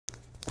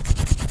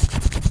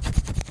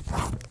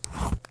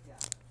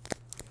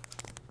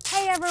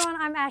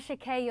everyone, I'm Asha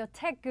K, your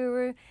tech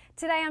guru.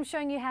 Today I'm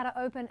showing you how to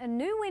open a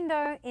new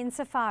window in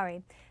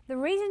Safari. The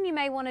reason you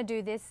may want to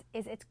do this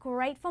is it's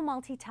great for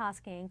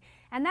multitasking,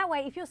 and that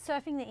way if you're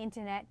surfing the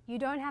internet, you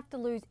don't have to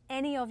lose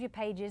any of your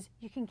pages.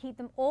 You can keep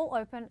them all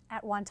open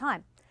at one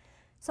time.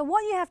 So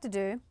what you have to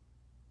do,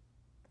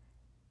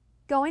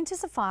 go into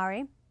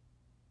Safari.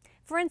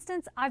 For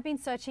instance, I've been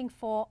searching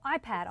for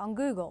iPad on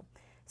Google.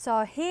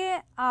 So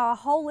here are a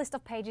whole list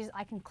of pages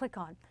I can click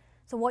on.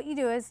 So what you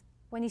do is,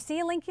 when you see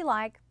a link you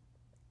like,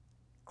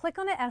 click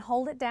on it and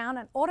hold it down,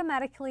 and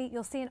automatically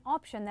you'll see an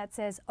option that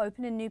says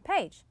open a new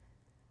page.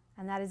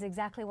 And that is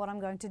exactly what I'm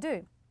going to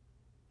do.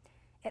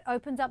 It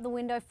opens up the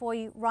window for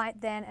you right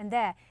then and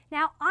there.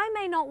 Now, I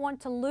may not want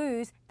to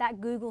lose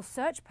that Google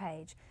search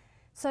page.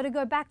 So to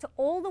go back to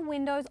all the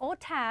windows or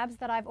tabs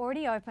that I've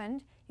already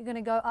opened, you're going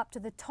to go up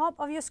to the top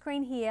of your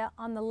screen here.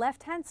 On the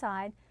left-hand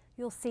side,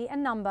 you'll see a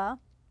number,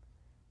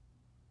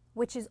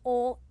 which is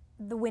all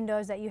the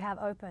windows that you have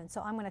open.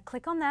 So I'm going to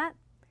click on that.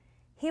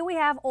 Here we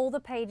have all the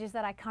pages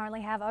that I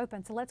currently have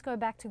open. So let's go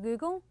back to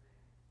Google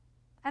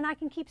and I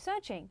can keep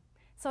searching.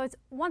 So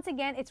once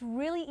again, it's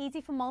really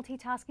easy for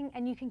multitasking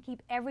and you can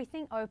keep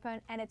everything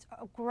open, and it's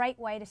a great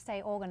way to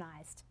stay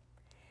organized.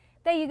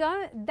 There you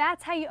go.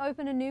 That's how you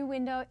open a new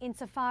window in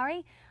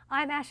Safari.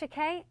 I'm Asha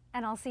K,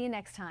 and I'll see you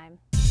next time.